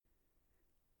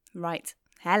Right.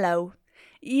 Hello.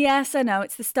 Yes, I know,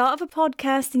 it's the start of a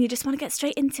podcast and you just want to get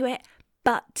straight into it.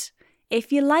 But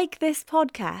if you like this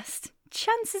podcast,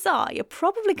 chances are you're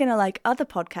probably going to like other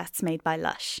podcasts made by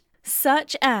Lush,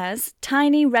 such as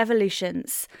Tiny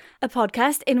Revolutions, a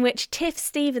podcast in which Tiff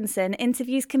Stevenson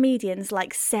interviews comedians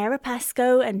like Sarah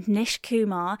Pascoe and Nish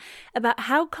Kumar about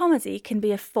how comedy can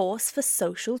be a force for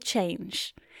social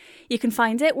change. You can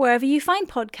find it wherever you find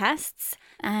podcasts,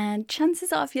 and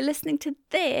chances are if you're listening to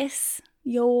this,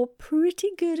 you're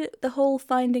pretty good at the whole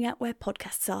finding out where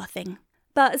podcasts are thing.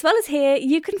 But as well as here,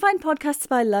 you can find podcasts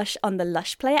by Lush on the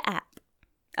Lush Player app.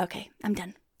 Okay, I'm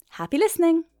done. Happy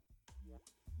listening.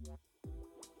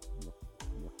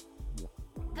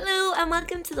 Hello and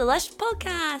welcome to the Lush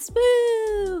podcast.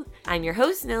 Woo! I'm your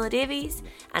host, Nola Davies,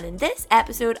 and in this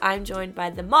episode I'm joined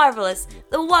by the marvellous,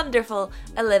 the wonderful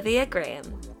Olivia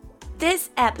Graham.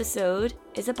 This episode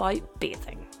is about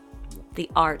bathing. The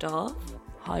art of,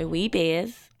 how we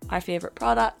bathe, our favourite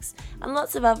products, and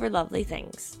lots of other lovely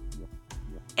things.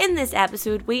 In this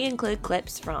episode we include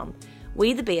clips from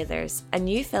We the Bathers, a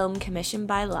new film commissioned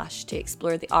by Lush to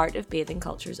explore the art of bathing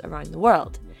cultures around the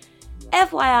world.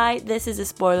 FYI, this is a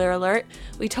spoiler alert.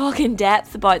 We talk in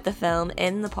depth about the film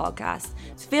in the podcast,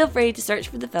 so feel free to search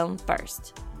for the film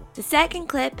first. The second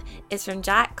clip is from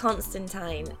Jack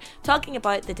Constantine, talking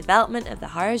about the development of the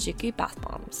Harajuku bath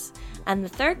bombs. And the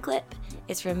third clip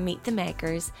is from Meet the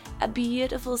Makers, a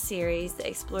beautiful series that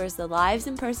explores the lives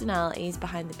and personalities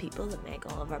behind the people that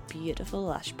make all of our beautiful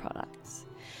Lush products.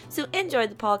 So enjoy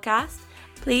the podcast.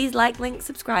 Please like, link,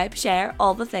 subscribe, share,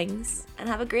 all the things, and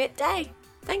have a great day.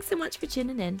 Thanks so much for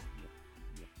tuning in.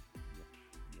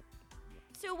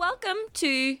 So welcome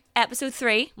to episode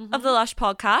 3 of the Lush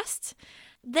podcast.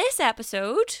 This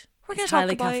episode, we're going to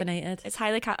talk about... caffeinated. It's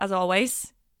highly as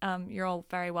always. You're all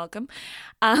very welcome.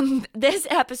 This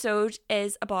episode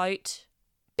is about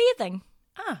bathing.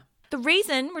 The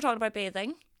reason we're talking about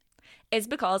bathing is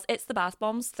because it's the Bath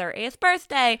Bomb's 30th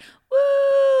birthday.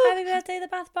 Woo! Happy birthday, the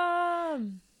Bath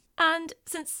Bomb! And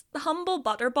since the humble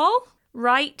butterball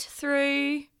right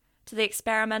through to the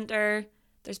experimenter,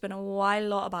 there's been a wild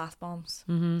lot of bath bombs.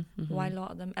 Wild lot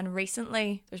of them. And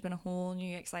recently there's been a whole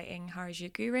new exciting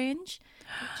Harajuku range,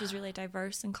 which is really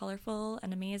diverse and colourful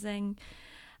and amazing.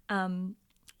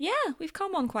 We've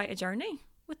come on quite a journey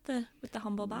with the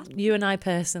humble bath bomb. You and I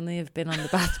personally have been on the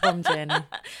bath bomb journey.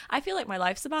 I feel like my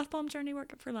life's a bath bomb journey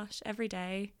working for Lush. Every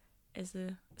day is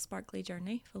a sparkly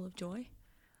journey full of joy.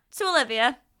 So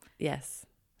Olivia. Yes,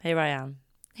 here I am.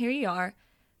 Here you are.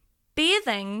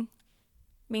 Bathing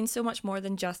means so much more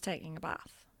than just taking a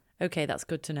bath. Okay, that's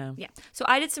good to know. Yeah. So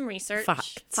I did some research.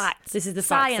 Facts. This is the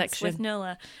Science fact section. with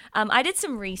Nola. I did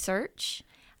some research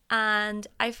and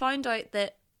I found out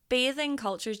that bathing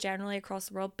cultures generally across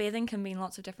the world, bathing can mean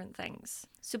lots of different things.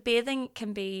 So bathing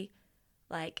can be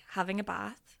like having a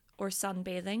bath or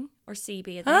sunbathing or sea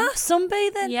bathing.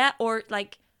 Sunbathing? Yeah, or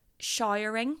like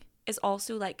showering is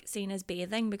also like seen as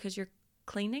bathing because you're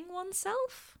cleaning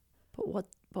oneself.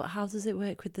 But how does it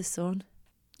work with the sun?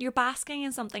 You're basking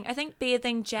in something. I think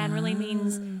bathing generally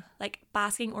means like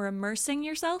basking or immersing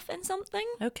yourself in something.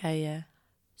 Okay, yeah.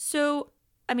 So,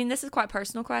 I mean, this is quite a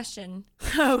personal question.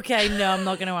 Okay, no, I'm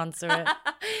not going to answer it.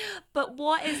 But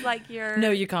what is like your... No,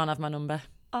 you can't have my number.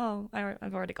 Oh,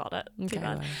 I've already got it. Too Okay,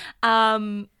 bad.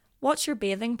 well. What's your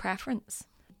bathing preference?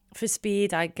 For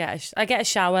speed, I get a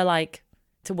shower like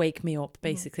to wake me up,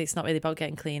 basically. It's not really about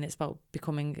getting clean, it's about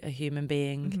becoming a human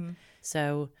being.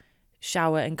 So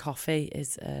shower and coffee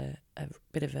is a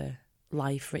bit of a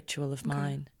life ritual of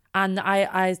mine. And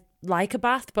I like a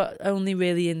bath, but only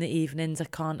really in the evenings. I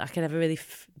can never really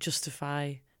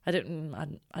justify. I don't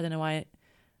know why.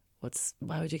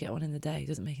 Why would you get one in the day? It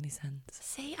doesn't make any sense.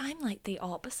 See, I'm like the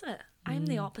opposite. I'm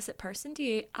the opposite person to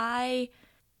you. I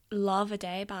love a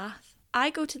day bath. I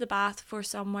go to the bath for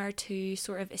somewhere to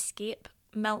sort of escape,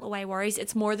 melt away worries.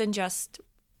 It's more than just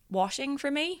washing for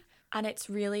me. And it's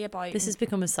really about... This has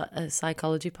become a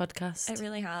psychology podcast. It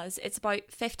really has. It's about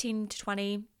 15 to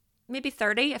 20, maybe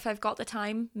 30 if I've got the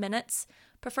time, minutes,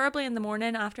 preferably in the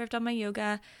morning after I've done my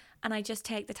yoga. And I just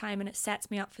take the time and it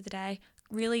sets me up for the day.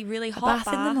 Really, really hot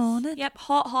bath. In the morning? Yep,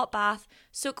 hot bath.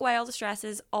 Soak away all the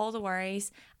stresses, all the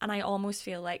worries. And I almost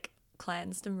feel like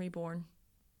cleansed and reborn.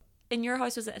 In your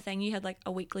house, was it a thing you had like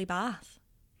a weekly bath?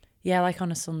 Yeah, like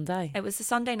on a Sunday. It was a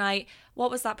Sunday night. What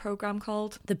was that programme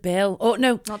called? The Bill. Oh,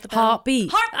 no. Not the Bill.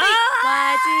 Heartbeat.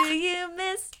 Why do you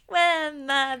miss when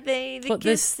my baby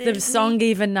kisses But the song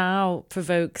even now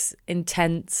provokes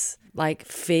intense like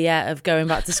fear of going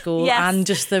back to school. Yes. And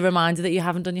just the reminder that you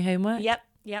haven't done your homework. Yep.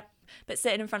 But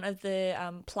sitting in front of the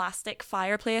plastic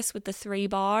fireplace with the 3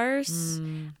 bars.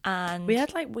 And we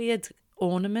had like weird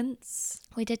ornaments.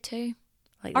 We did too.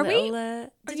 Like Are little, we?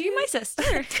 Are you my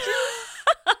sister?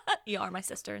 You are my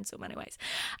sister in so many ways.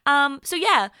 So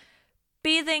yeah,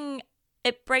 bathing,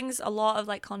 it brings a lot of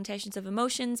like connotations of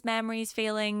emotions, memories,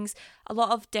 feelings. A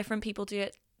lot of different people do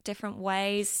it different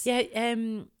ways. Yeah,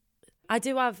 I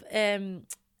do have an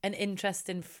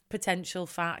interesting potential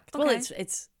fact. Okay. Well,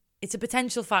 it's a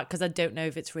potential fact because I don't know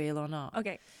if it's real or not.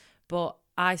 Okay. But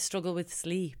I struggle with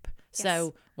sleep. Yes.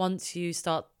 So once you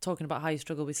start talking about how you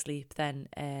struggle with sleep, then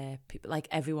people, like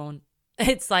everyone,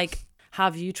 it's like,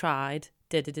 have you tried?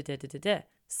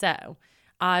 So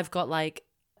I've got like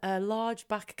a large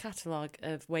back catalogue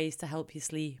of ways to help you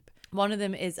sleep. One of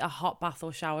them is a hot bath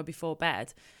or shower before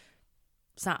bed.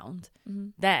 Sound. Mm-hmm.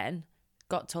 Then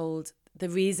got told the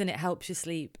reason it helps you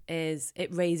sleep is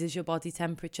it raises your body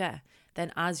temperature.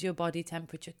 Then as your body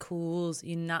temperature cools,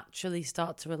 you naturally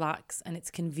start to relax, and it's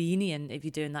convenient if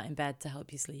you're doing that in bed to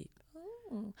help you sleep.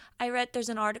 Oh. I read there's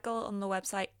an article on the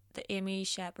website that Amy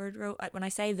Shepherd wrote. When I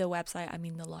say the website, I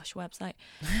mean the Lush website.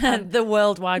 The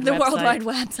worldwide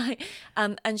website.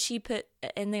 And she put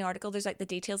in the article, there's like the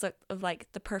details of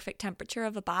like the perfect temperature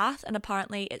of a bath, and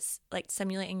apparently it's like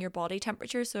simulating your body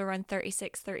temperature, so around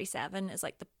 36, 37 is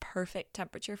like the perfect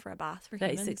temperature for a bath for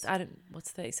 36, humans.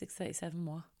 what's 36, 37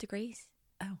 what? Degrees.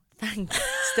 Oh, thanks.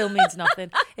 Still means nothing.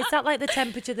 Is that like the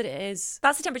temperature that it is?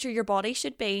 That's the temperature your body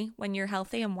should be when you're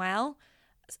healthy and well,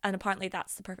 and apparently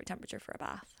that's the perfect temperature for a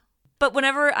bath. But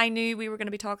whenever I knew we were going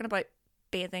to be talking about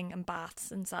bathing and baths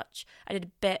and such, I did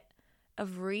a bit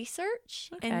of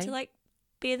research into like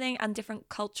bathing and different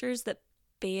cultures that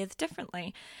bathe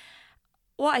differently.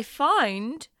 What I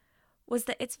found was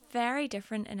that it's very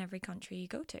different in every country you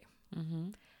go to. Mm-hmm.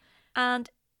 And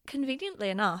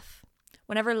conveniently enough,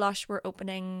 whenever Lush were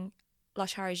opening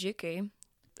Lush Harajuku,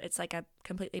 it's like a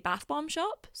completely bath bomb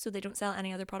shop, so they don't sell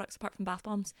any other products apart from bath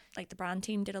bombs. Like the brand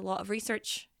team did a lot of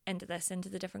research into this, into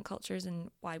the different cultures and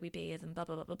why we bathe and blah,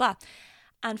 blah, blah, blah, blah.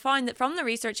 And found that from the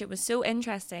research, it was so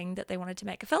interesting that they wanted to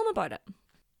make a film about it.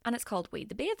 And it's called We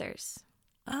the Bathers.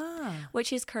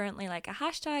 Which is currently like a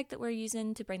hashtag that we're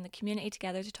using to bring the community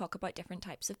together to talk about different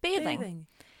types of bathing.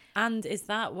 And is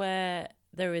that where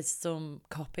there is some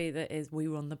copy that is We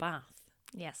Run the Bath?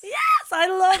 Yes. Yes, I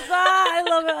love that.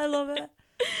 I love it.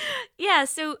 Yeah,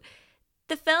 so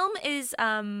the film is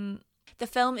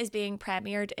being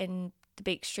premiered in the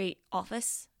Baker Street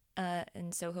office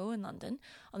in Soho in London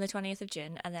on the 20th of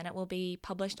June, and then it will be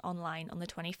published online on the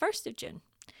 21st of June.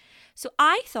 So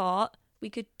I thought we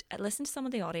could listen to some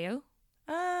of the audio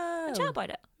and chat about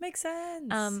it. Makes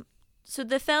sense. So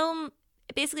the film,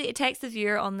 basically it takes the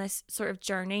viewer on this sort of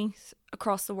journey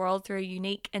across the world through a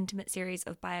unique, intimate series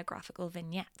of biographical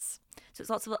vignettes. So it's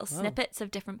lots of little snippets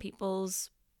of different people's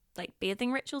like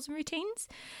bathing rituals and routines.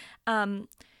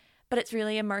 But it's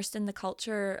really immersed in the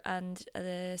culture and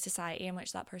the society in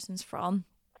which that person's from.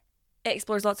 It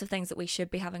explores lots of things that we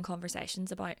should be having conversations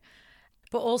about.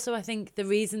 But also I think the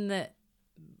reason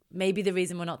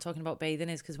we're not talking about bathing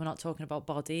is because we're not talking about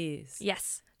bodies.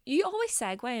 Yes. You always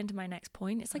segue into my next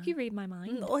point. It's like you read my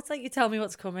mind. Oh, it's like you tell me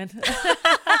what's coming.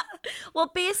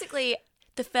 Well, basically,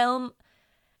 the film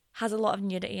has a lot of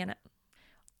nudity in it.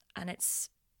 And it's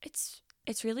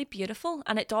really beautiful.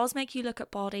 And it does make you look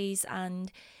at bodies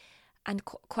and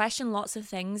question lots of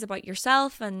things about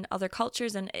yourself and other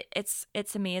cultures, and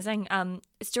it's amazing.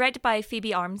 It's directed by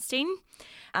Phoebe Armstein,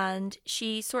 and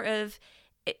she sort of,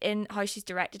 in how she's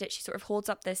directed it, she sort of holds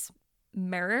up this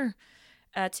mirror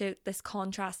to this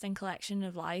contrasting collection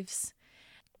of lives,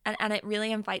 and it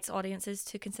really invites audiences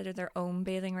to consider their own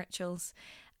bathing rituals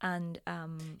and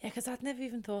because I'd never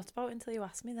even thought about it until you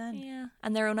asked me then. Yeah,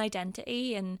 and their own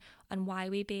identity and why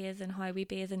we bathe and how we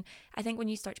bathe. And I think when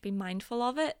you start to be mindful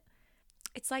of it,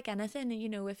 it's like anything, you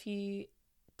know, if you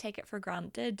take it for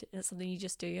granted, it's something you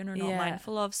just do and are not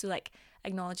mindful of. So like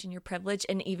acknowledging your privilege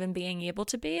and even being able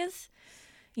to bathe,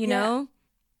 you know?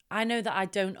 I know that I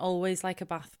don't always like a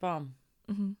bath bomb.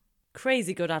 Mm-hmm.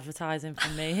 Crazy good advertising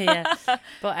from me here.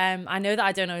 But I know that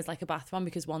I don't always like a bath bomb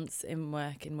because once in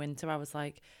work in winter, I was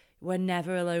like, we're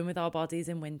never alone with our bodies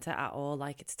in winter at all.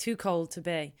 Like, it's too cold to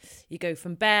be. You go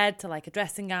from bed to like a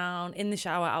dressing gown, in the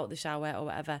shower, out the shower, or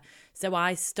whatever. So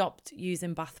I stopped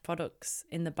using bath products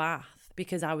in the bath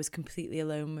because I was completely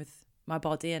alone with my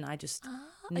body, and I just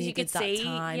needed that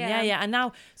time. Yeah. And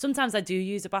now sometimes I do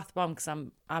use a bath bomb because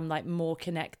I'm like more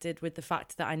connected with the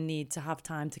fact that I need to have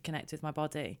time to connect with my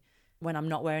body when I'm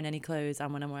not wearing any clothes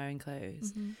and when I'm wearing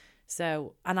clothes. Mm-hmm.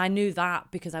 So, and I knew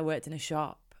that because I worked in a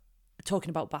shop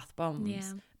talking about bath bombs.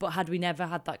 Yeah. But had we never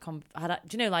had that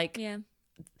do you know, like,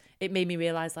 it made me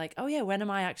realise, like, oh yeah, when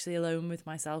am I actually alone with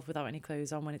myself without any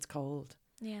clothes on when it's cold?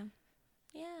 Yeah.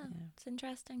 Yeah, it's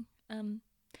interesting.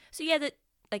 So yeah,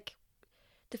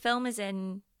 the film is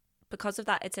in, because of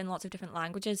that, it's in lots of different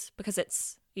languages, because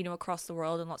it's, you know, across the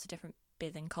world and lots of different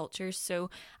bathing cultures. So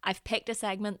I've picked a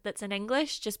segment that's in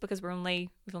English just because we've only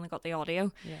got the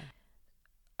audio. Yeah.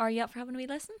 Are you up for having a wee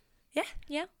listen? Yeah.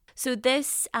 Yeah. So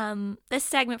this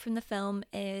segment from the film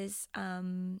is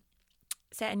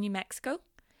set in New Mexico,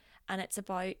 and it's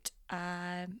about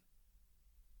a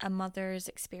mother's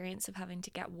experience of having to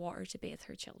get water to bathe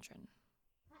her children.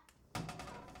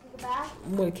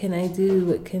 What can I do?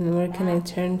 Where can I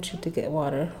turn to get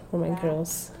water for my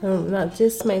girls? Not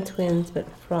just my twins, but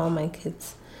for all my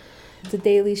kids. It's a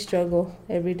daily struggle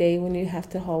every day when you have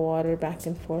to haul water back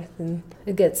and forth, and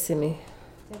it gets to me.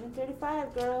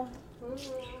 7:35, girl.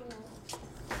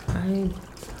 I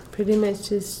pretty much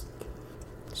just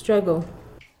struggle.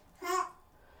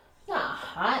 Not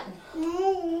hot.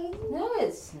 No,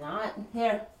 it's not.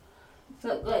 Here,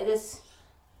 look like this.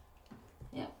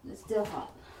 Yeah, it's still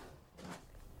hot.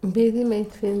 Bathing my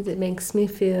twins, it makes me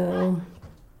feel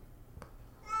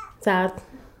sad.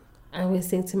 I always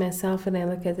think to myself when I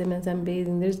look at them as I'm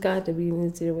bathing, there's got to be an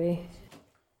easier way.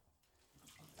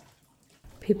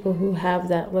 People who have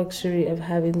that luxury of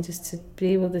having just to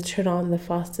be able to turn on the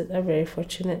faucet are very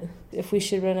fortunate. If we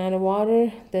should run out of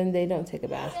water, then they don't take a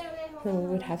bath. Then we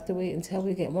would have to wait until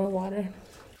we get more water.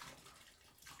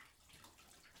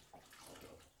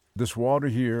 This water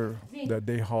here that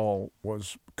they haul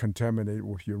was contaminated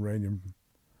with uranium,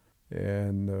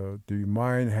 and the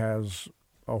mine has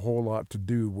a whole lot to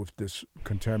do with this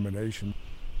contamination.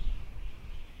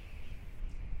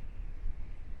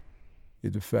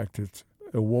 It affected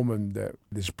a woman that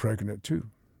is pregnant too.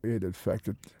 It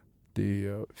affected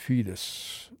the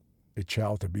fetus, a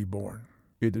child to be born.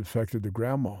 It affected the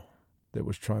grandma that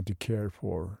was trying to care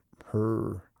for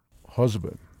her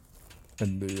husband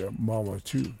and the mama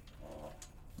too.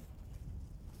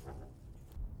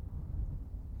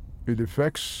 It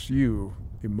affects you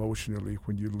emotionally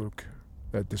when you look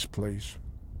at this place,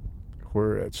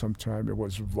 where at some time it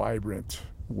was vibrant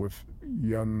with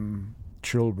young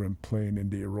children playing in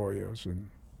the arroyos and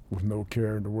with no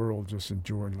care in the world, just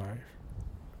enjoying life.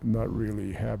 Not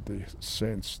really have the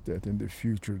sense that in the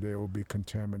future they will be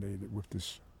contaminated with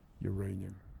this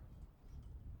uranium.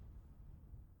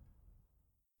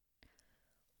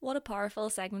 What a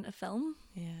powerful segment of film.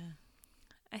 Yeah.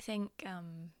 I think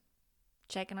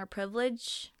checking our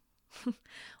privilege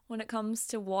when it comes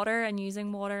to water and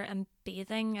using water and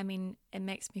bathing. I mean, it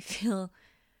makes me feel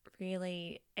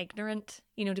really ignorant,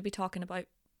 you know, to be talking about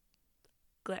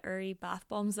glittery bath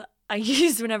bombs that I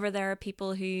use whenever there are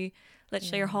people who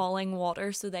literally are hauling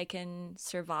water so they can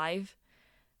survive.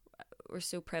 We're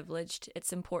so privileged.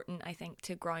 It's important, I think,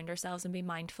 to ground ourselves and be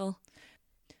mindful.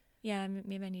 Yeah,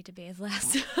 maybe I need to bathe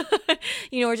less,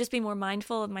 you know, or just be more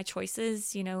mindful of my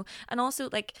choices, you know. And also,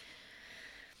 like,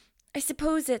 I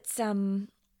suppose it's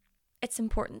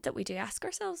important that we do ask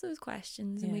ourselves those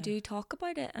questions and we do talk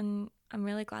about it. And I'm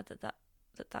really glad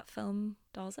that film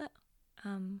does it.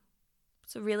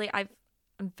 So really, I'm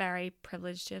very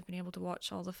privileged to have been able to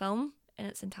watch all the film in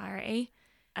its entirety,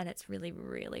 and it's really,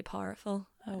 really powerful.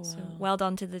 Oh, wow. So well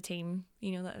done to the team,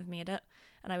 you know, that have made it.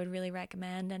 And I would really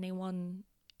recommend anyone,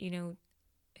 you know,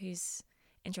 who's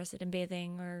interested in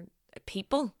bathing or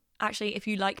people. Actually, if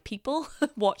you like people,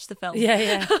 watch the film.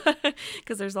 Yeah.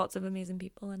 Because there's lots of amazing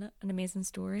people in it and amazing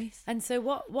stories. And so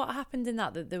what happened in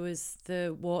that there was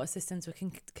the water systems were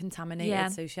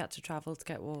contaminated, so she had to travel to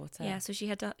get water. Yeah, so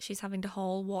she's having to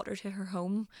haul water to her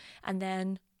home and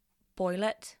then boil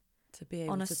it to be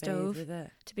able on a to stove bathe with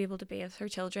it. to be able to bathe her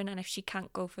children. And if she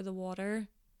can't go for the water,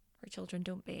 her children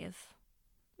don't bathe.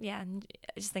 Yeah, and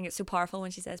I just think it's so powerful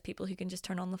when she says people who can just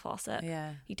turn on the faucet.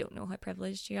 Yeah. You don't know how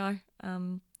privileged you are.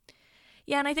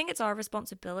 Yeah, and I think it's our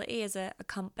responsibility as a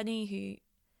company who,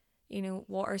 you know,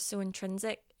 water is so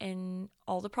intrinsic in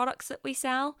all the products that we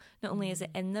sell. Not only is it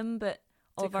in them, but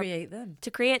all to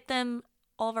create them.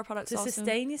 All of our products to also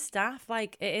sustain your staff.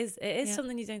 Like it is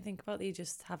something you don't think about, that you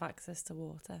just have access to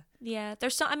water. Yeah,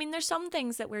 there's some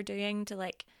things that we're doing to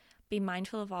like be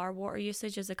mindful of our water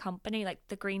usage as a company, like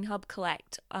the Green Hub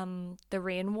collect the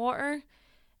rainwater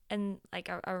and like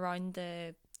around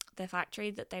the factory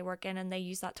that they work in, and they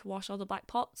use that to wash all the black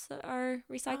pots that are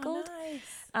recycled. Oh,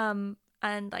 nice.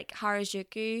 And like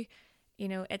Harajuku, you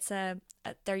know,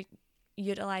 they're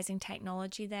utilizing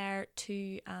technology there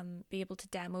to be able to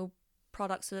demo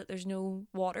products so that there's no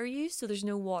water use, so there's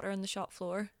no water on the shop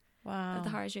floor. Wow. At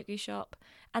the Harajuku shop.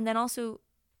 And then also,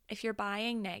 if you're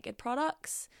buying naked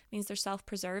products, it means they're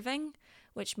self-preserving,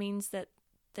 which means that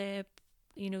the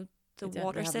the They don't-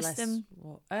 water they have less system.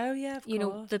 Oh yeah, of You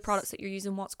know, the course. products that you're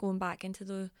using, what's going back into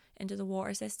the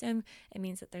water system. It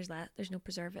means that there's no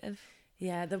preservative.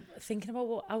 Yeah, thinking about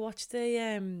what I watched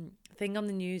the thing on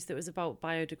the news that was about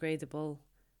biodegradable,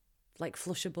 like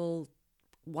flushable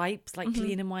wipes, like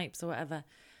cleaning wipes or whatever,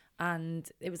 and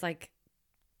it was like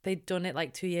they'd done it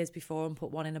like 2 years before and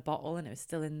put one in a bottle and it was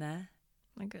still in there.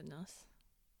 My goodness,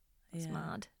 it's Yeah.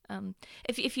 mad.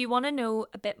 If you want to know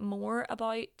a bit more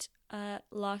about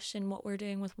Lush and what we're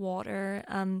doing with water,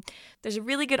 there's a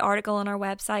really good article on our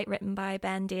website written by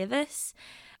Ben Davis,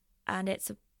 and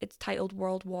it's titled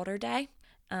World Water Day.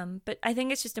 But I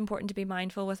think it's just important to be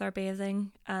mindful with our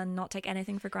bathing and not take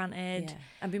anything for granted. Yeah,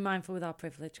 and be mindful with our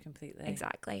privilege completely.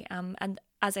 Exactly. And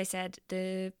as I said,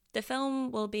 the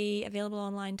film will be available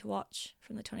online to watch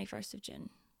from the 21st of June.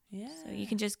 Yeah. So you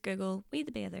can just Google We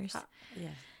the Bathers.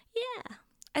 Yeah. Yeah.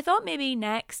 I thought maybe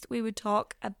next we would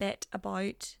talk a bit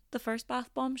about the first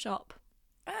bath bomb shop,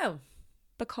 Oh.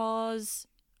 because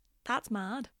that's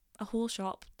mad. A whole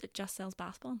shop that just sells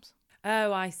bath bombs.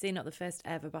 Oh, I see. Not the first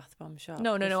ever bath bomb shop.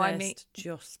 No, The I mean first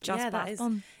just yeah, that bath is-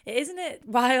 bomb. Isn't it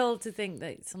wild to think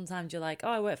that sometimes you're like, oh,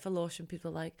 I work for Lush, and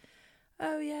people are like,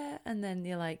 oh yeah, and then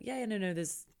you're like, yeah, no,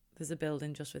 there's a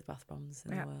building just with bath bombs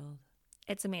in Yeah. the world.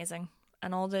 It's amazing.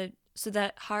 And the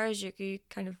Harajuku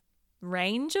kind of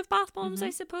range of bath bombs, I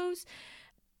suppose,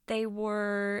 they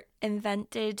were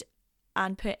invented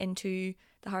and put into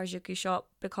the Harajuku shop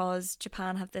because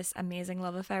Japan have this amazing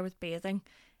love affair with bathing.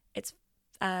 It's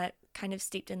kind of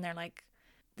steeped in their, like,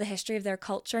 the history of their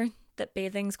culture, that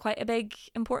bathing's quite a big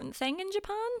important thing in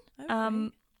Japan.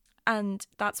 Okay. And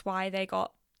that's why they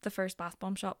got the first bath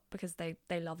bomb shop, because they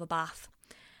love a bath.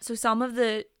 So some of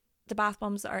the bath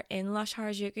bombs that are in Lush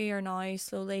Harajuku are now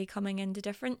slowly coming into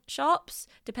different shops,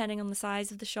 depending on the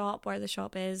size of the shop, where the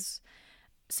shop is.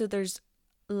 So there's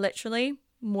literally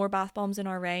more bath bombs in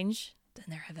our range than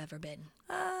there have ever been.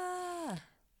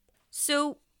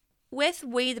 So with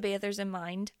We the Bathers in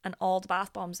mind, and all the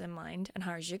bath bombs in mind, and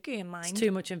Harajuku in mind, It's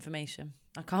too much information.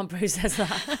 I can't process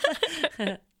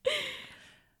that.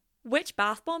 which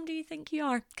bath bomb do you think you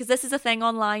are? Because this is a thing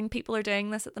online. People are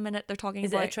doing this at the minute. They're talking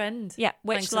Is about it a trend? Yeah,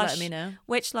 Thanks for letting me know.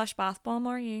 Which Lush bath bomb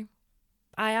are you?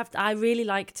 I really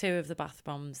like two of the bath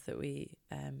bombs that we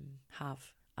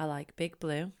have. I like Big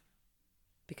Blue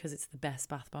because it's the best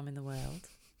bath bomb in the world.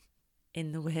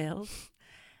 Because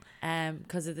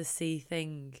of the sea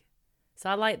thing. So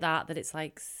I like that it's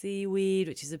like seaweed,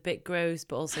 which is a bit gross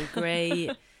but also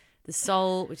great. The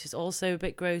salt, which is also a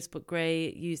bit gross but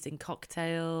great, used in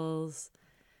cocktails.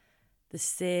 The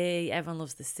sea, everyone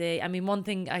loves the sea. I mean, one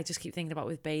thing I just keep thinking about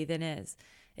with bathing is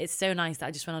it's so nice that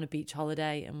I just went on a beach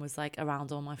holiday and was like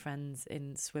around all my friends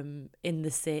in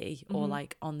the sea or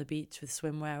like on the beach with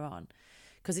swimwear on,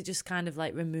 because it just kind of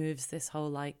like removes this whole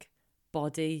like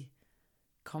body,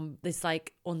 this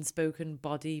like unspoken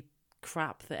body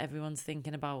crap that everyone's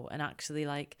thinking about, and actually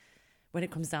like when it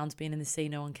comes down to being in the sea,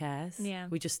 no one cares. Yeah.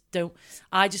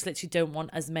 I just literally don't want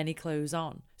as many clothes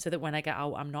on so that when I get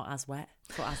out, I'm not as wet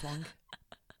for as long.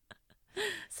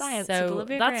 Science. So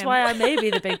Olivia that's Graham. why I may be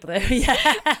the Big Blue.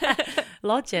 Yeah.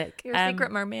 Logic. You're a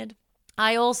secret mermaid.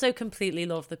 I also completely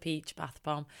love the peach bath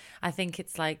bomb. I think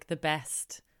it's like the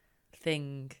best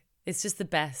thing. It's just the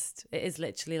best. It is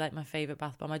literally like my favourite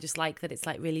bath bomb. I just like that it's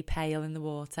like really pale in the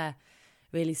water,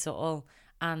 really subtle.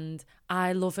 And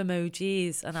I love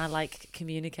emojis and I like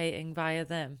communicating via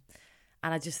them.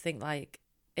 And I just think like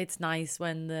it's nice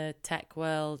when the tech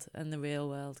world and the real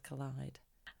world collide.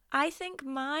 I think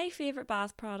my favourite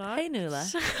bath product... Hey, Nuala.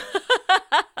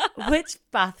 Which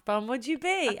bath bomb would you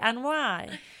be and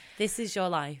why? This is your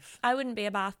life. I wouldn't be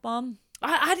a bath bomb.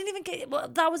 I didn't even get... Well,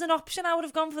 that was an option. I would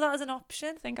have gone for that as an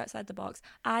option. Think outside the box.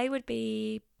 I would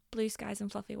be blue skies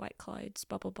and fluffy white clouds,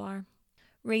 bubble bar.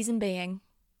 Reason being...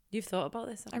 You've thought about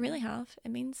this? I really have.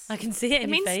 It means... I can see it in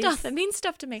your means face. stuff. It means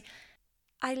stuff to me.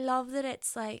 I love that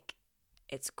it's like...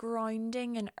 It's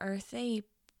grounding and earthy,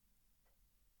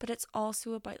 but it's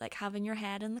also about like having your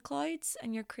head in the clouds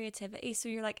and your creativity. So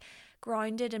you're like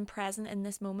grounded and present in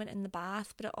this moment in the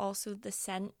bath, but it also, the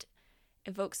scent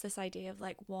evokes this idea of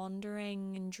like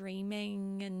wandering and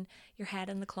dreaming and your head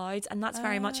in the clouds. And that's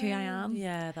very much who I am.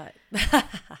 Yeah, that...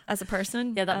 as a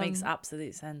person. Yeah, that makes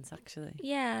absolute sense, actually.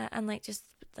 Yeah, and like just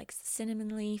like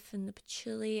cinnamon leaf and the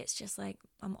patchouli. It's just like,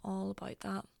 I'm all about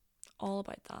that. All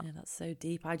about that. Yeah, that's so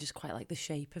deep. I just quite like the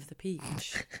shape of the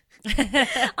peach.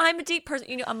 I'm a deep person.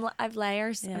 You know, I've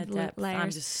layers. Yeah, I've depth. layers. I'm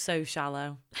just so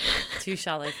shallow. Too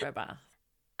shallow for a bath.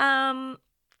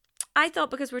 I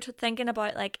thought, because we're thinking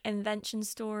about like invention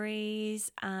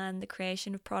stories and the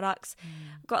creation of products,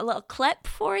 I've got a little clip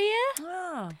for you.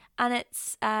 Oh. And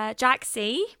it's Jack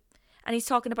C. and he's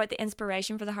talking about the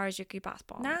inspiration for the Harajuku bath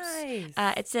bombs. Nice.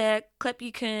 It's a clip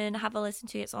you can have a listen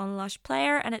to. It's on Lush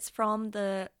Player, and it's from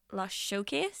the Lush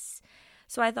showcase.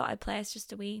 So I thought I'd play us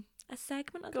just a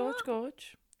segment of that.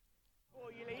 Gorge.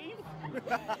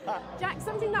 Jack,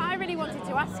 something that I really wanted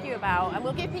to ask you about, and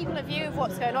we'll give people a view of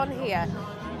what's going on here,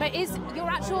 but is your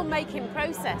actual making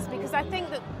process, because I think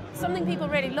that something people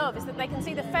really love is that they can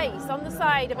see the face on the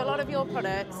side of a lot of your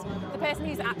products, the person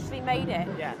who's actually made it.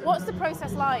 Yeah. What's the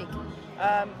process like?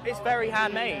 It's very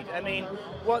handmade. I mean,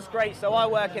 what's great, so I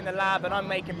work in the lab and I'm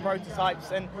making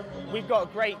prototypes, and we've got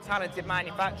a great talented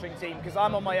manufacturing team, because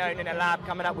I'm on my own in a lab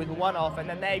coming up with a one-off, and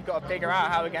then they've got to figure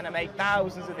out how we're going to make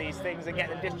thousands of these things and get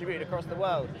them distributed across the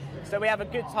world. So we have a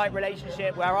good tight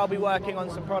relationship where I'll be working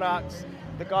on some products,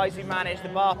 the guys who manage the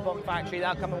bath bomb factory,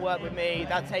 they'll come and work with me,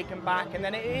 they'll take them back, and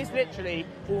then it is literally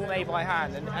all made by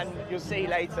hand. And you'll see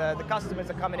later, the customers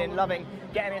are coming in loving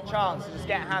getting a chance to just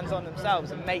get hands on themselves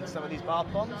and make some of these bath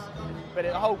bombs. But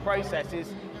the whole process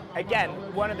is, again,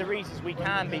 one of the reasons we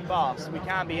can be fast, we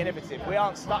can be innovative. We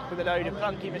aren't stuck with a load of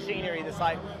clunky machinery that's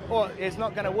like, oh, it's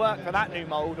not going to work for that new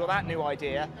mould or that new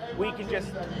idea. We can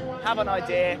just have an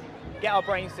idea, get our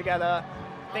brains together,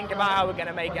 think about how we're going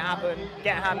to make it happen,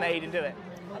 get handmade and do it.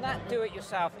 And that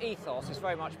do-it-yourself ethos is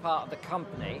very much part of the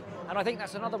company, and I think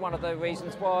that's another one of the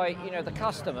reasons why, you know, the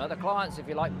customer, the clients, if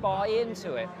you like, buy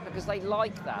into it, because they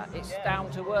like that. It's down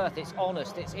to earth, it's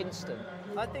honest, it's instant.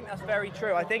 I think that's very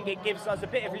true. I think it gives us a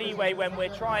bit of leeway when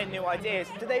we're trying new ideas.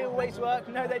 Do they always work?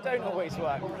 No, they don't always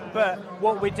work. But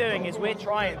what we're doing is we're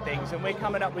trying things and we're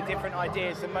coming up with different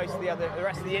ideas than most of the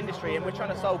rest of the industry, and we're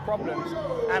trying to solve problems.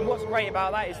 And what's great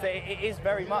about that is that it is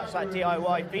very much that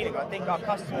DIY feeling. I think our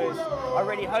customers, I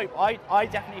really hope, I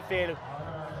definitely feel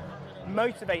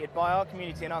motivated by our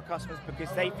community and our customers, because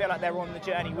they feel like they're on the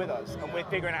journey with us and we're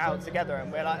figuring it out together,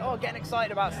 and we're like, oh, getting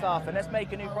excited about stuff and let's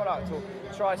make a new product or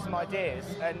try some ideas.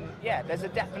 And yeah, there's a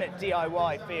definite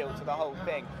DIY feel to the whole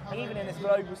thing, even in this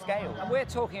global scale. And we're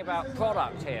talking about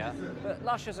product here, but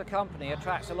Lush as a company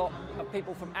attracts a lot of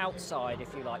people from outside,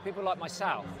 if you like, people like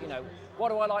myself. You know, why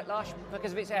do I like Lush?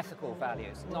 Because of its ethical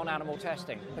values, non-animal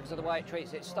testing, because of the way it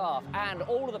treats its staff, and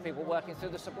all of the people working through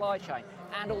the supply chain,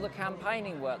 and all the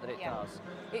campaigning work that it does.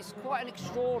 It's quite an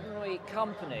extraordinary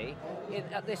company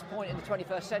at this point in the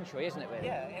 21st century, isn't it, really?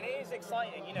 Yeah, and it is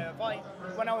exciting. You know,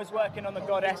 when I was working on the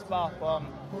Goddess bath bomb,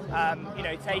 you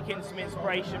know, taking some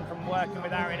inspiration from working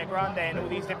with Ariana Grande and all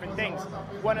these different things,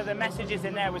 one of the messages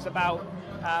in there was about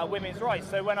women's rights.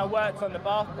 So when I worked on the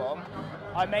bath bomb,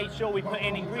 I made sure we put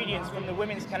in ingredients from the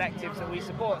women's collectives that we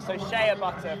support. So shea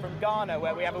butter from Ghana,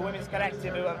 where we have a women's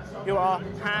collective who are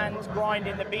hand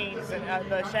grinding the beans and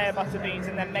the shea butter beans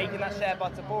and then making that shea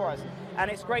butter for us.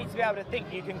 And it's great to be able to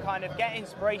think you can kind of get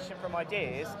inspiration from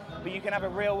ideas, but you can have a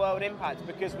real world impact,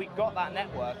 because we've got that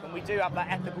network and we do have that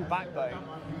ethical backbone,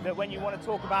 that when you want to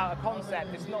talk about a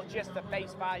concept, it's not just a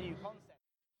face value concept.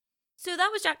 So that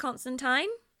was Jack Constantine.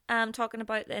 Talking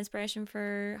about the inspiration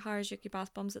for Harajuku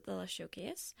bath bombs at the Lush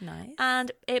showcase. Nice. And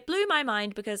it blew my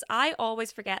mind, because I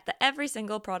always forget that every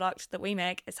single product that we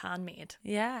make is handmade.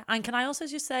 Yeah. And can I also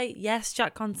just say, yes,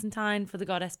 Jack Constantine for the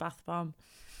Goddess bath bomb,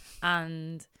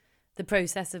 and the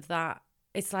process of that.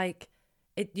 It's like,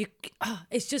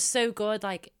 it's just so good.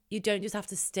 Like, you don't just have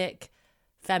to stick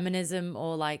feminism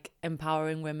or like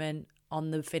empowering women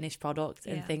on the finished product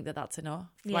and think that that's enough.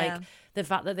 Yeah. Like, the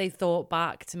fact that they thought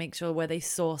back to make sure where they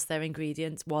sourced their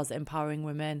ingredients was empowering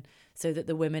women, so that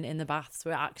the women in the baths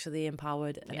were actually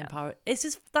empowered and empowered.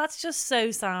 That's just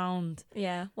so sound.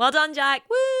 Yeah. Well done, Jack.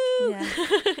 Woo!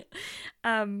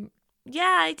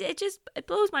 Yeah. It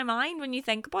blows my mind when you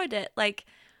think about it. Like,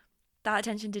 that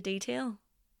attention to detail,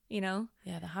 you know?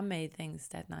 Yeah, the handmade thing's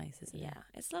dead nice, isn't it? Yeah,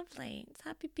 it's lovely. It's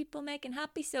happy people making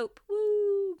happy soap.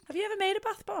 Woo! Have you ever made a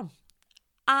bath bomb?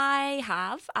 I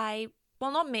have.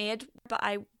 Well, not made, but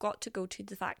I got to go to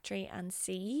the factory and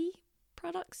see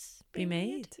products Be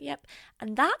made. Yep.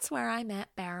 And that's where I met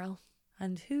Beryl.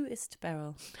 And who is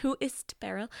Beryl? Who is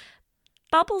Beryl?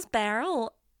 Bubbles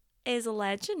Beryl is a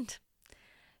legend.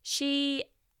 She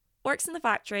works in the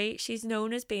factory. She's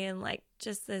known as being like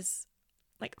just this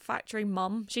like factory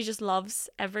mum. She just loves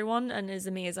everyone and is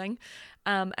amazing.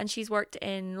 And she's worked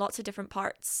in lots of different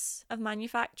parts of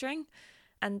manufacturing.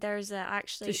 And there's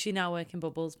actually... Does she now work in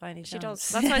Bubbles by any chance? She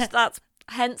does. That's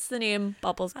hence the name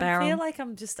Bubbles Beryl. I feel like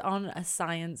I'm just on a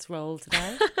science roll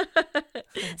today.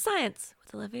 Science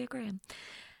with Olivia Graham.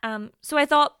 So I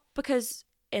thought, because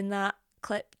in that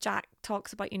clip, Jack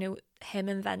talks about, you know, him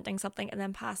inventing something and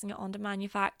then passing it on to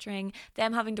manufacturing,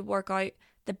 them having to work out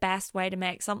the best way to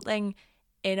make something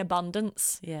in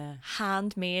abundance. Yeah.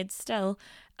 Handmade still.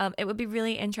 It would be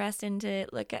really interesting to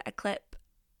look at a clip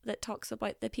that talks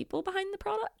about the people behind the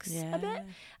products a bit.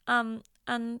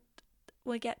 And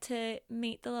we get to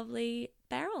meet the lovely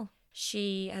Beryl.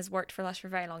 She has worked for Lush for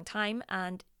a very long time,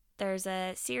 and there's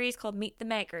a series called Meet the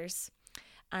Makers,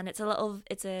 and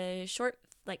it's a short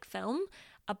like film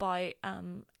about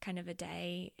kind of a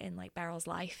day in like Beryl's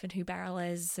life and who Beryl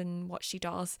is and what she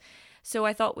does. So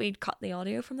I thought we'd cut the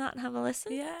audio from that and have a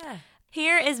listen. Yeah.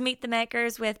 Here is Meet the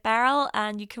Makers with Beryl,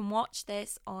 and you can watch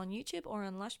this on YouTube or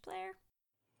on Lush Player.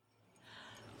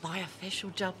 My official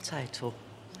job title,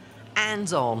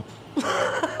 hands-on.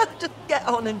 Just get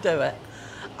on and do it.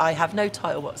 I have no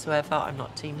title whatsoever. I'm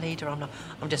not team leader.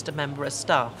 I'm just a member of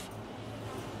staff.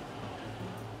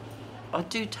 I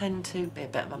do tend to be a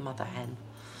bit of a mother hen.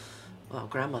 Well,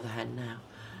 grandmother hen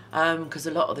now. Because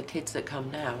a lot of the kids that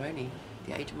come now are only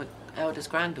the age of my eldest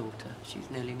granddaughter. She's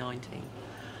nearly 19.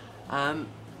 And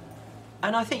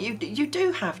I think you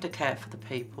do have to care for the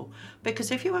people,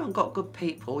 because if you haven't got good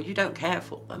people, you don't care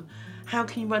for them, how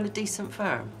can you run a decent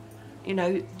firm? You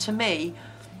know, to me,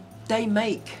 they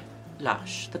make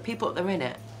Lush. The people that are in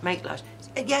it make Lush.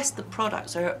 Yes, the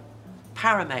products are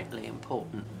paramountly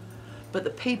important, but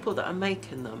the people that are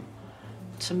making them,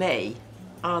 to me,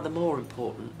 are the more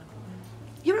important.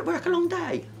 You're at work a long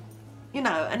day, you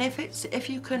know, and if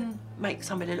you can make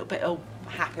somebody a little bit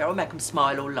happier or make them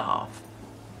smile or laugh,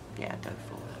 yeah, go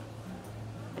for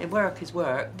it. Work is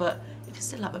work, but you can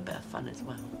still have a bit of fun as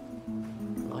well.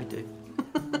 I do.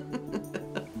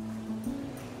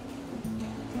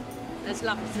 There's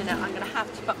lumps in it. I'm going to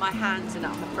have to put my hands in it,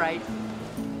 I'm afraid.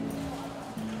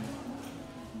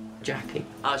 Jackie.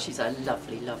 Oh, she's a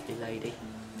lovely, lovely lady.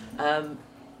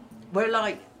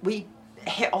 We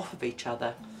hit off of each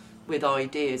other with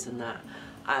ideas and that.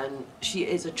 And she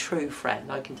is a true friend.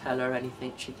 I can tell her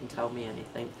anything, she can tell me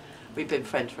anything. We've been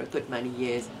friends for a good many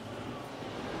years.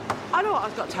 I know what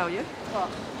I've got to tell you. What?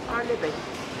 Our Libby.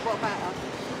 What about her?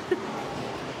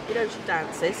 You know she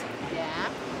dances. Yeah.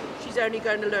 She's only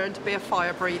going to learn to be a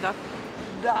fire breather.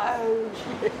 No,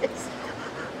 she is.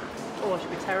 Oh, she'll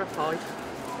be terrified.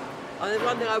 And the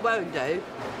one thing I won't do,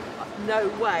 no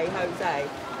way, Jose,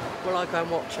 will I go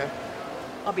and watch her.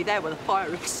 I'll be there with a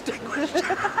fire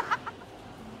extinguisher.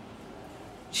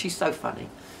 She's so funny,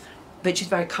 but she's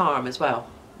very calm as well.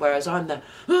 Whereas I'm the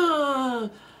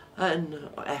and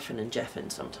effing and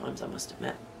jeffing sometimes, I must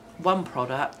admit. One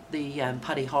product, the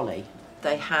Puddy Holly,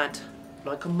 they had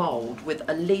like a mould with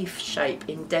a leaf shape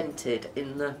indented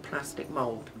in the plastic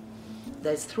mould.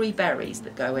 There's 3 berries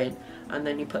that go in, and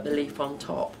then you put the leaf on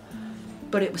top.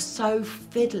 But it was so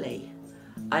fiddly,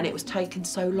 and it was taking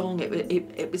so long,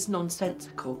 it was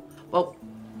nonsensical. Well,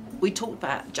 we talked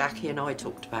about, Jackie and I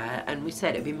talked about it, and we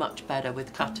said it'd be much better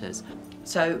with cutters.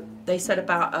 So they said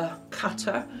about a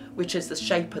cutter, which is the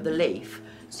shape of the leaf.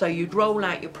 So you'd roll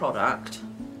out your product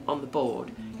on the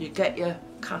board, you'd get your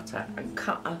cutter and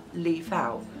cut a leaf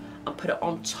out and put it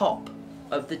on top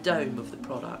of the dome of the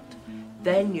product.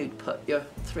 Then you'd put your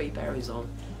 3 berries on.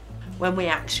 When we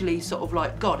actually sort of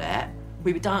like got it,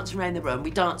 we were dancing around the room, we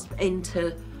danced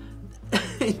into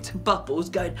bubbles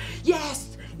going,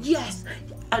 yes, yes,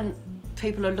 and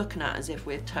people are looking at us as if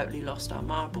we've totally lost our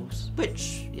marbles,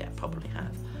 which, yeah, probably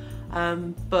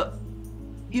have. But,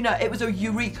 you know, it was a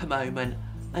eureka moment,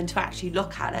 and to actually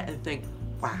look at it and think,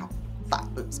 wow, that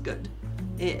looks good.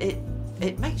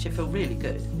 It makes you feel really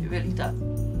good, it really does.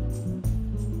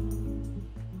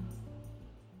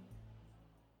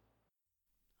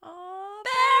 Oh,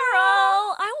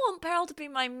 Beryl! I want Beryl to be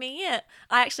my mate.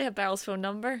 I actually have Beryl's phone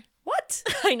number. What?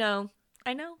 I know.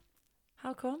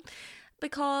 How come?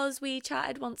 Because we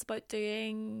chatted once about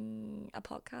doing a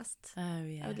podcast. Oh,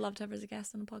 yeah. I would love to have her as a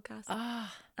guest on a podcast.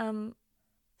 Ah.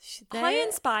 How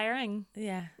inspiring.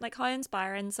 Yeah. Like, how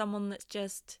inspiring someone that's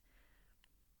just...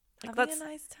 Like, Having a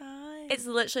nice time. It's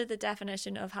literally the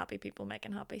definition of happy people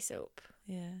making happy soap.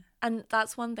 Yeah. And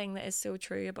that's one thing that is so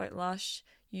true about Lush.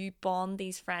 You bond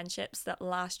these friendships that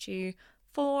last you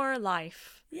for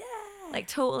life. Yeah. Like,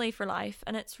 totally for life.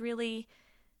 And it's really,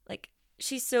 like,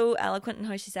 she's so eloquent in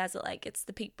how she says it. Like, it's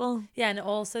the people. Yeah, and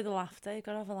also the laughter. You've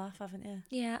got to have a laugh, haven't you?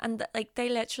 Yeah, and like, they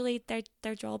literally,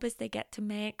 their job is they get to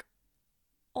make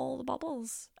all the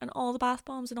bubbles and all the bath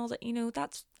bombs and all that. You know,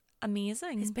 that's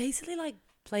amazing. It's basically like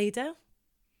Play-Doh.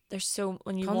 There's so,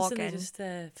 when you Constantly walk in, just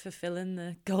fulfilling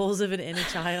the goals of an inner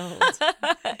child.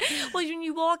 well, when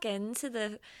you walk into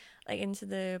the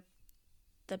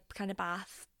kind of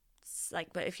baths,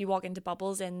 like, but if you walk into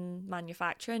bubbles in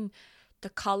manufacturing, the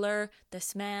colour, the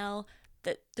smell,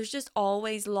 there's just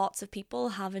always lots of people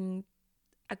having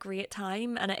a great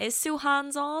time, and it is so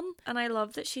hands-on. And I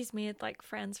love that she's made like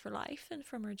friends for life and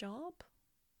from her job.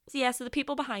 So yeah, so the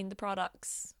people behind the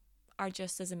products are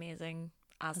just as amazing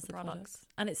as the products.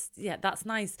 And that's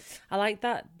nice. I like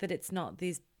that it's not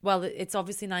these, well, it's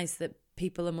obviously nice that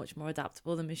people are much more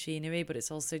adaptable than machinery, but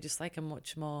it's also just like a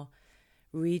much more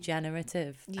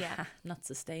regenerative, not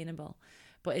sustainable,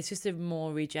 but it's just a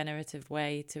more regenerative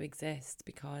way to exist,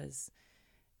 because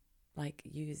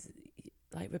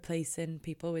replacing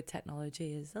people with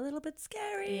technology is a little bit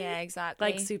scary. Yeah,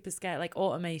 exactly. Like super scary. Like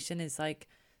automation is like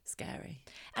scary.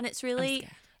 And it's really,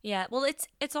 well,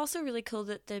 it's also really cool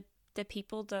that the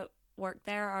people that work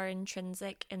there are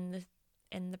intrinsic in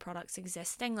the products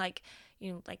existing. Like,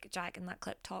 you know, like Jack in that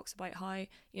clip talks about how,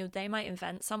 you know, they might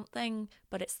invent something,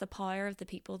 but it's the power of the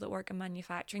people that work in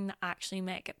manufacturing that actually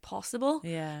make it possible.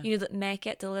 Yeah. You know, that make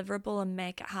it deliverable and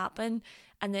make it happen.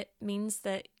 And it means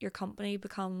that your company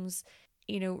becomes,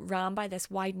 you know, ran by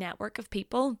this wide network of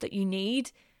people that you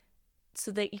need, so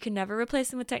that you can never replace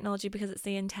them with technology, because it's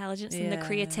the intelligence and the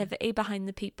creativity behind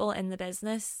the people in the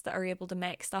business that are able to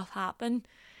make stuff happen.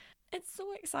 It's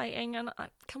so exciting. And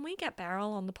can we get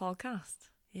Beryl on the podcast?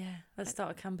 Yeah, let's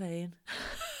start a campaign.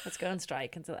 Let's go on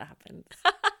strike until it happens.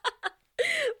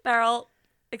 Beryl,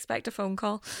 expect a phone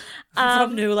call.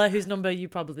 From Nuala, whose number you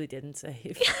probably didn't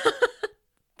save.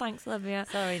 Thanks, Olivia.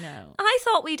 Sorry, no. I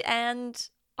thought we'd end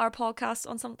our podcast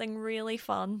on something really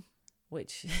fun.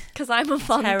 Which because I'm a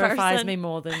fun terrifies person. me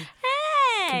more than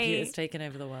computers taking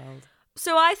over the world.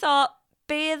 So I thought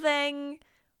bathing,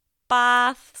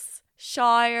 baths,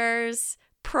 showers,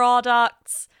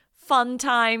 products, fun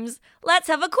times. Let's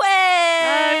have a quiz.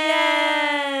 Oh,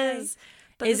 yes.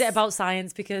 Is it about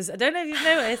science? Because I don't know if you've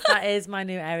noticed, that is my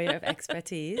new area of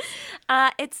expertise.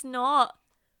 It's not.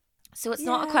 So it's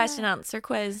not a question answer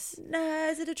quiz. No,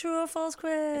 is it a true or false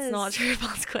quiz? It's not a true or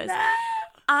false quiz. No.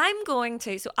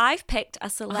 I've picked a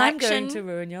selection. I'm going to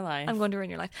ruin your life. I'm going to ruin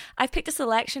your life. I've picked a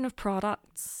selection of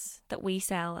products that we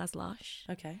sell as Lush.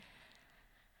 Okay.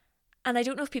 And I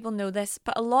don't know if people know this,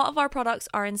 but a lot of our products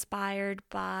are inspired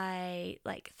by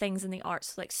like things in the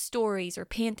arts, like stories or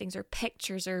paintings or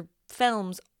pictures or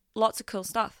films, lots of cool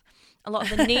stuff. A lot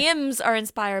of the names are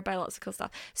inspired by lots of cool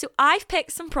stuff. So I've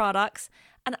picked some products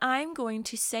and I'm going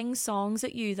to sing songs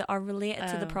at you that are related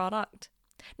to the product.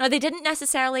 Now, they didn't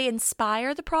necessarily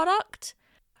inspire the product.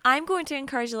 I'm going to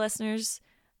encourage the listeners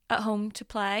at home to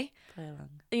play. Play along.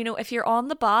 You know, if you're on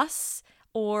the bus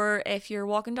or if you're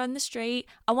walking down the street,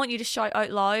 I want you to shout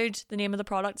out loud the name of the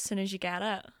product as soon as you get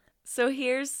it. So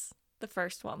here's the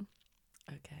first one.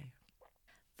 Okay.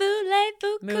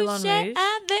 Voulez-vous Moulin coucher Rouge.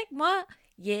 avec moi?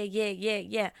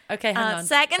 Yeah. Okay, hang on.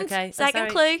 Second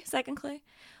clue.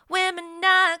 Women,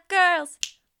 not girls,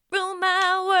 rule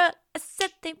my world. I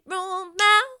said they rule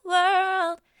my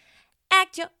world.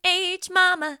 Act your age,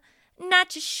 mama,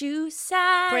 not your shoe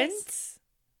size. Prince?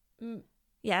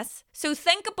 Yes. So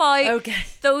think about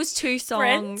those two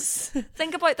songs. Prince?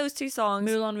 Think about those two songs.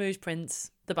 Moulin Rouge,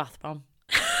 Prince, the bath bomb.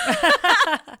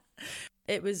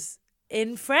 It was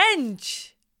in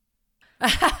French.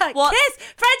 What? Kiss!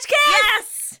 French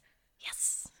kiss!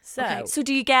 Yes. So, So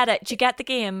do you get it? Do you get the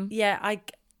game? yeah,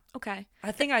 Okay.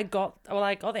 I think I got the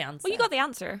answer. Well, you got the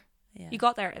answer. Yeah. You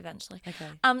got there eventually. Okay.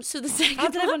 So the second How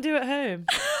did everyone do at home?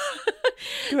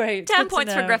 Great. 10 good to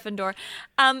points for know. Gryffindor.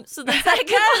 So the second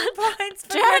 10 points for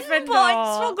 10 Gryffindor.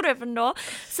 points for Gryffindor.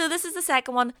 So this is the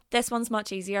second one. This one's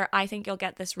much easier. I think you'll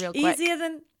get this real quick. Easier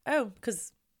than... Oh,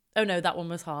 no, that one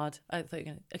was hard. I thought you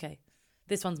were going to... Okay.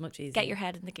 This one's much easier. Get your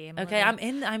head in the game. Okay,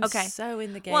 Olivia. I'm so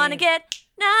in the game. Wanna get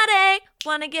naughty?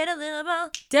 Wanna get a little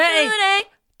more Dirty.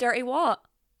 Dirty what?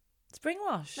 Spring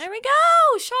wash. There we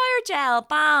go. Shower gel.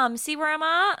 Bam. See where I'm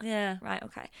at? Yeah. Right,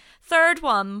 okay. Third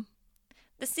one.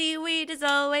 The seaweed is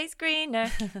always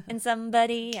greener in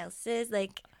somebody else's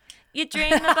lake. You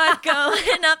dream about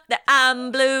going up the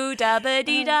I'm blue, dabba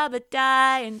dee dabba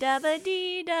die, and dabba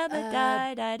dee dabba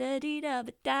die, da da dee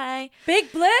dabba die.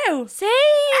 Big Blue. See?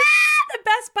 The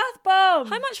best bath bomb.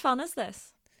 How much fun is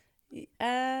this?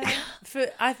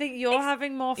 I think you're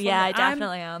having more fun. Yeah, I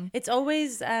definitely am. It's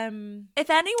always if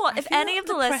any of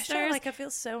the listeners, like I feel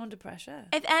so under pressure.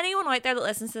 if anyone out there that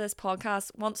listens to this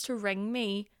podcast wants to ring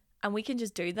me and we can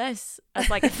just do this as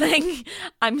like a thing,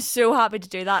 I'm so happy to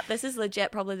do that. This is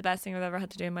legit probably the best thing I've ever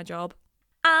had to do in my job.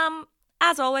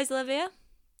 As always, Olivia,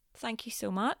 thank you so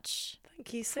much.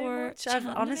 Thank you so for much. I've chatting.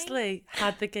 honestly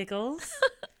had the giggles.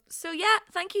 So yeah,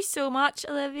 thank you so much,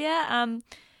 Olivia.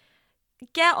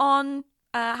 Get on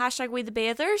hashtag We The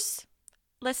Bathers,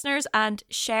 listeners, and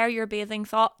share your bathing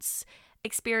thoughts,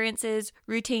 experiences,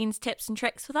 routines, tips and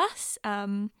tricks with us.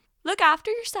 Look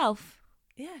after yourself.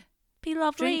 Yeah. Be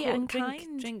lovely and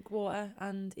kind. Drink water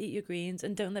and eat your greens,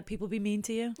 and don't let people be mean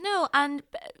to you. No, and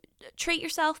treat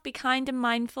yourself, be kind and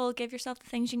mindful, give yourself the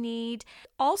things you need.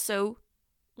 Also,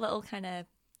 little kind of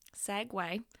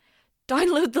segue,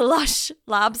 download the Lush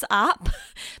Labs app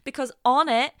because on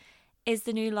it is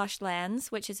the new Lush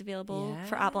Lens, which is available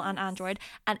for Apple and Android,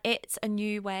 and it's a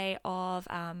new way of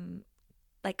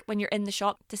like when you're in the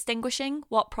shop distinguishing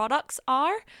what products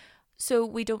are. So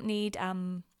we don't need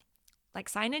like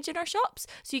signage in our shops,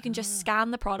 so you can just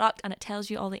scan the product and it tells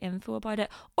you all the info about it,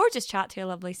 or just chat to a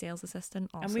lovely sales assistant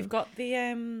also. And we've got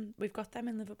them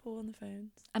in Liverpool on the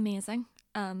phones. Amazing.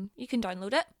 You can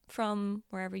download it from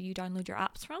wherever you download your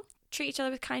apps from. Treat each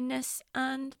other with kindness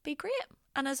and be great.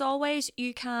 And as always,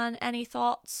 you can, any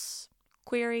thoughts,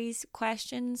 queries,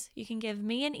 questions, you can give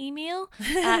me an email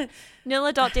at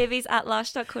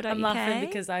nuala.davies@lush.co.uk. I'm laughing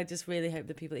because I just really hope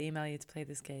that people email you to play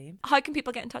this game. How can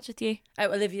people get in touch with you?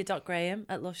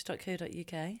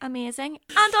 Olivia.graham@lush.co.uk. Amazing.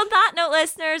 And on that note,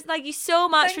 listeners, thank you so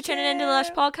much for tuning into the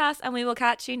Lush podcast, and we will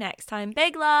catch you next time.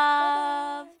 Big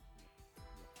love. Bye-bye.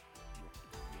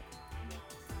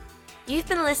 You've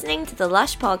been listening to the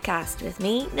Lush podcast with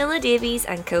me, Nuala Davies,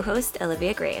 and co-host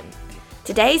Olivia Graham.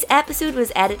 Today's episode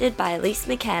was edited by Elise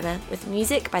McKenna with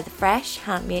music by the Fresh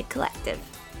Handmade Collective.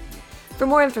 For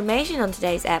more information on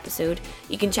today's episode,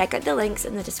 you can check out the links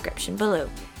in the description below.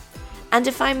 And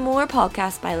to find more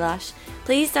podcasts by Lush,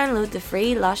 please download the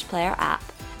free Lush Player app,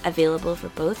 available for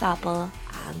both Apple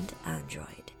and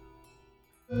Android.